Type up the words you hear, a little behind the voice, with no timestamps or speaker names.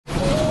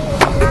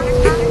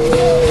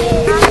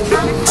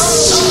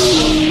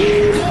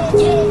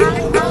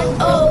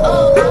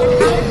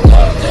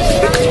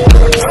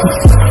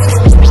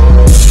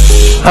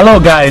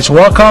Hello guys,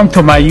 welcome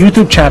to my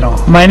YouTube channel.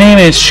 My name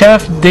is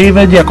Chef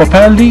Devid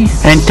iacopelli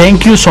and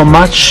thank you so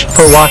much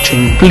for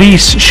watching.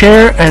 Please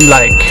share and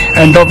like,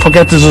 and don't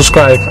forget to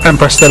subscribe and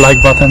press the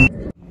like button.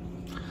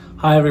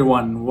 Hi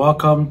everyone,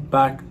 welcome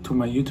back to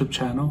my YouTube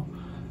channel.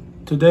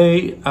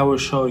 Today I will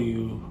show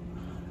you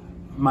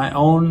my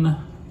own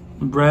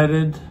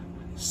breaded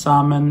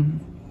salmon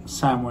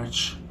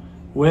sandwich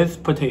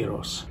with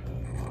potatoes.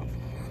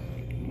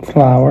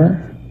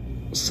 Flour,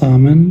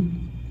 salmon,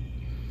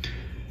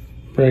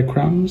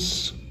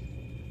 breadcrumbs,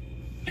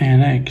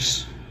 and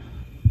eggs.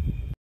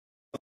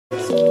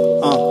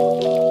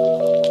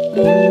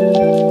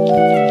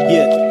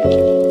 Yeah.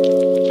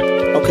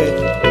 Okay.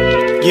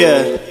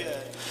 Yeah.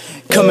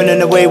 Coming in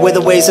the way where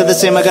the ways are the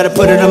same. I gotta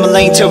put it on my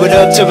lane, tear it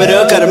up,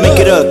 gotta make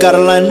it up, gotta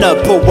line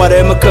up, pour water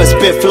in my cup,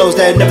 spit flows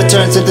that never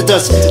turns into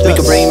dust. Make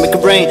it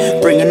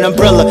rain, bring an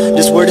umbrella.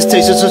 This word is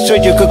tasted so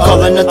sweet you could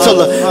call it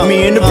Nutella.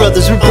 Me and the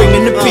brothers, we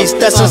bringing the peace,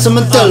 that's on some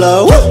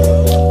Mandela.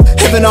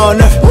 Heaven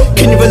on earth,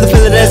 can you really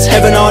feel it? That's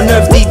heaven on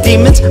earth. These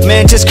demons,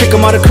 man, just kick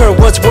them out of curve.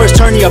 What's worse,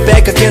 turning your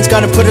back against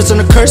God and put us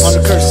on a curse.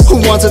 Who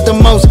wants it the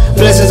most?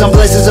 Blessings on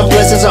blessings on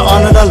blessings are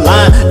on the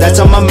line. That's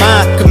on my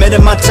mind,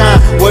 committed my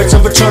time. Words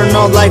of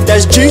eternal life,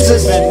 that's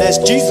Jesus, man, that's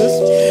Jesus.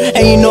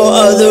 Ain't no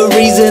other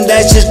reason,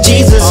 that's just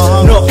Jesus.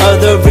 No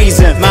other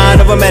reason,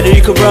 mind over matter,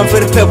 you can run for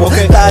the pebble.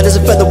 Light as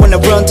a feather when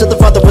I run to the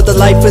Father, where the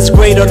life is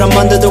great or I'm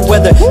under the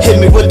weather. Hit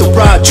me with the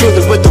rock,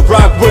 truly with the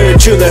rock, where it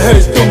truly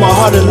hurts through my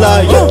heart and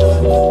life.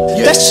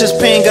 That's just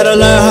pain, gotta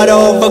learn how to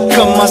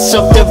overcome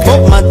myself.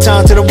 Devote my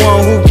time to the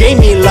one who gave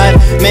me life.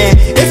 Man,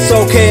 it's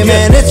okay,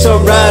 man, it's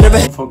alright.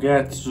 Don't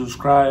forget to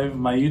subscribe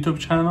my YouTube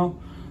channel,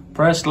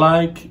 press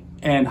like,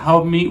 and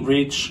help me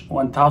reach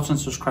 1,000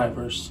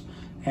 subscribers,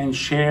 and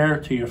share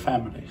to your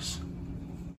families.